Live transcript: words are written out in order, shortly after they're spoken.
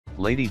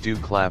Lady Do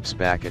claps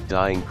back at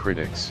dying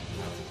critics.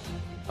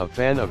 A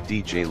fan of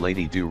DJ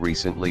Lady Do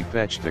recently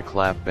fetched a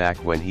clap back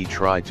when he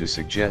tried to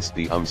suggest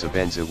the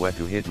Umsebenzi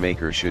Wethu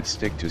hitmaker should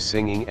stick to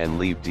singing and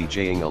leave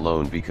DJing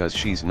alone because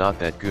she's not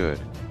that good.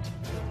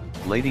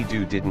 Lady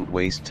Do didn't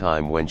waste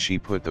time when she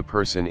put the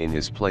person in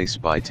his place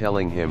by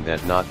telling him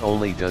that not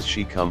only does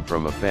she come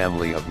from a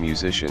family of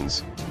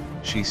musicians,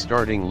 she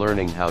started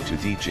learning how to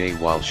DJ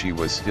while she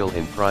was still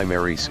in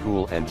primary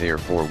school and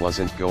therefore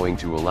wasn't going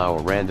to allow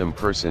a random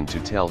person to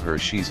tell her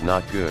she's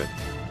not good.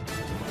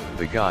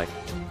 The guy,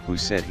 who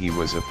said he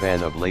was a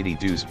fan of Lady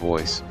Do's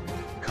voice,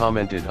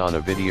 commented on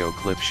a video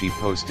clip she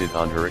posted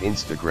on her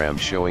Instagram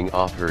showing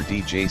off her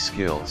DJ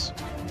skills.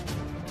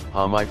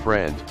 My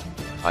friend,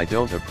 I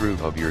don't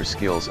approve of your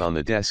skills on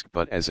the desk,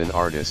 but as an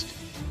artist,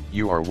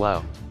 you are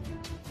wow.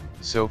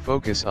 So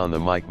focus on the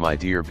mic, my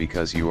dear,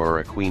 because you are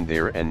a queen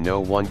there and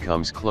no one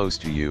comes close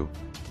to you,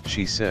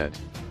 she said.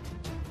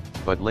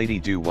 But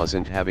Lady Do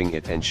wasn't having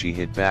it and she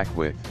hit back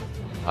with,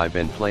 I've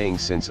been playing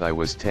since I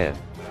was 10.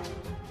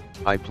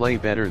 I play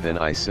better than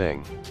I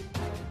sing.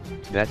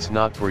 That's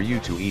not for you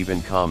to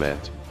even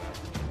comment.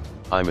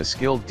 I'm a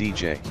skilled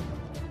DJ.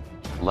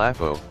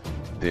 Laugh.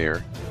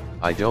 There,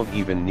 I don't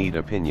even need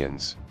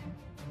opinions.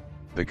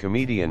 The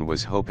comedian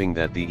was hoping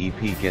that the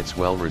EP gets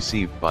well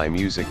received by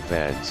music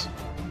fans.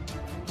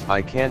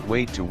 I can't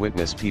wait to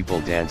witness people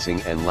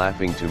dancing and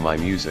laughing to my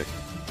music.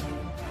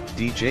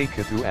 DJ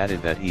Wethu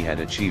added that he had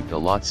achieved a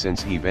lot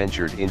since he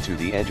ventured into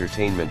the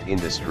entertainment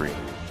industry.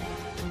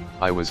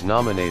 I was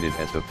nominated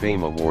at the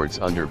Fame Awards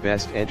under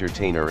Best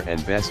Entertainer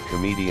and Best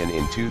Comedian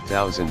in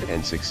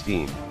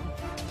 2016.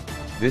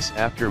 This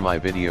after my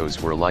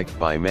videos were liked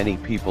by many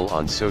people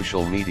on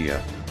social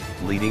media,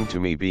 leading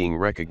to me being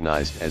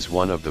recognized as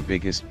one of the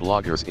biggest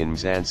bloggers in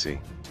Mzansi.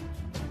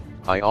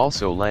 I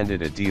also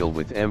landed a deal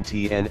with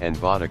MTN and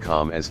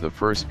Vodacom as the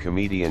first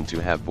comedian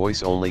to have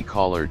voice-only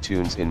caller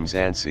tunes in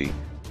Mzansi,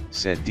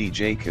 said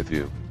DJ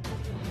Wethu.